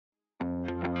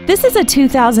This is a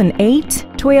 2008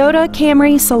 Toyota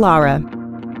Camry Solara.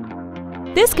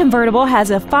 This convertible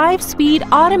has a 5-speed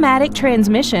automatic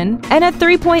transmission and a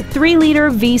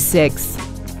 3.3-liter V6.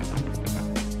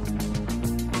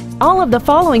 All of the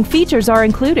following features are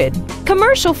included: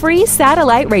 commercial-free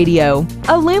satellite radio,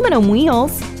 aluminum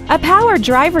wheels, a power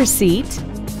driver's seat,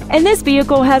 and this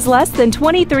vehicle has less than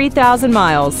 23,000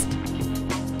 miles.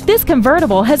 This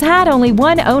convertible has had only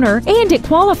one owner and it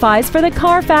qualifies for the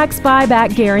Carfax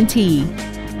buyback guarantee.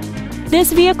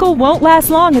 This vehicle won't last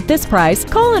long at this price.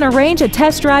 Call and arrange a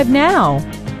test drive now.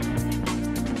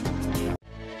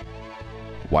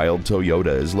 Wilde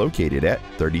Toyota is located at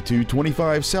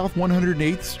 3225 South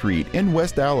 108th Street in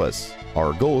West Allis.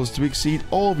 Our goal is to exceed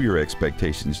all of your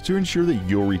expectations to ensure that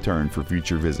you'll return for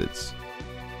future visits.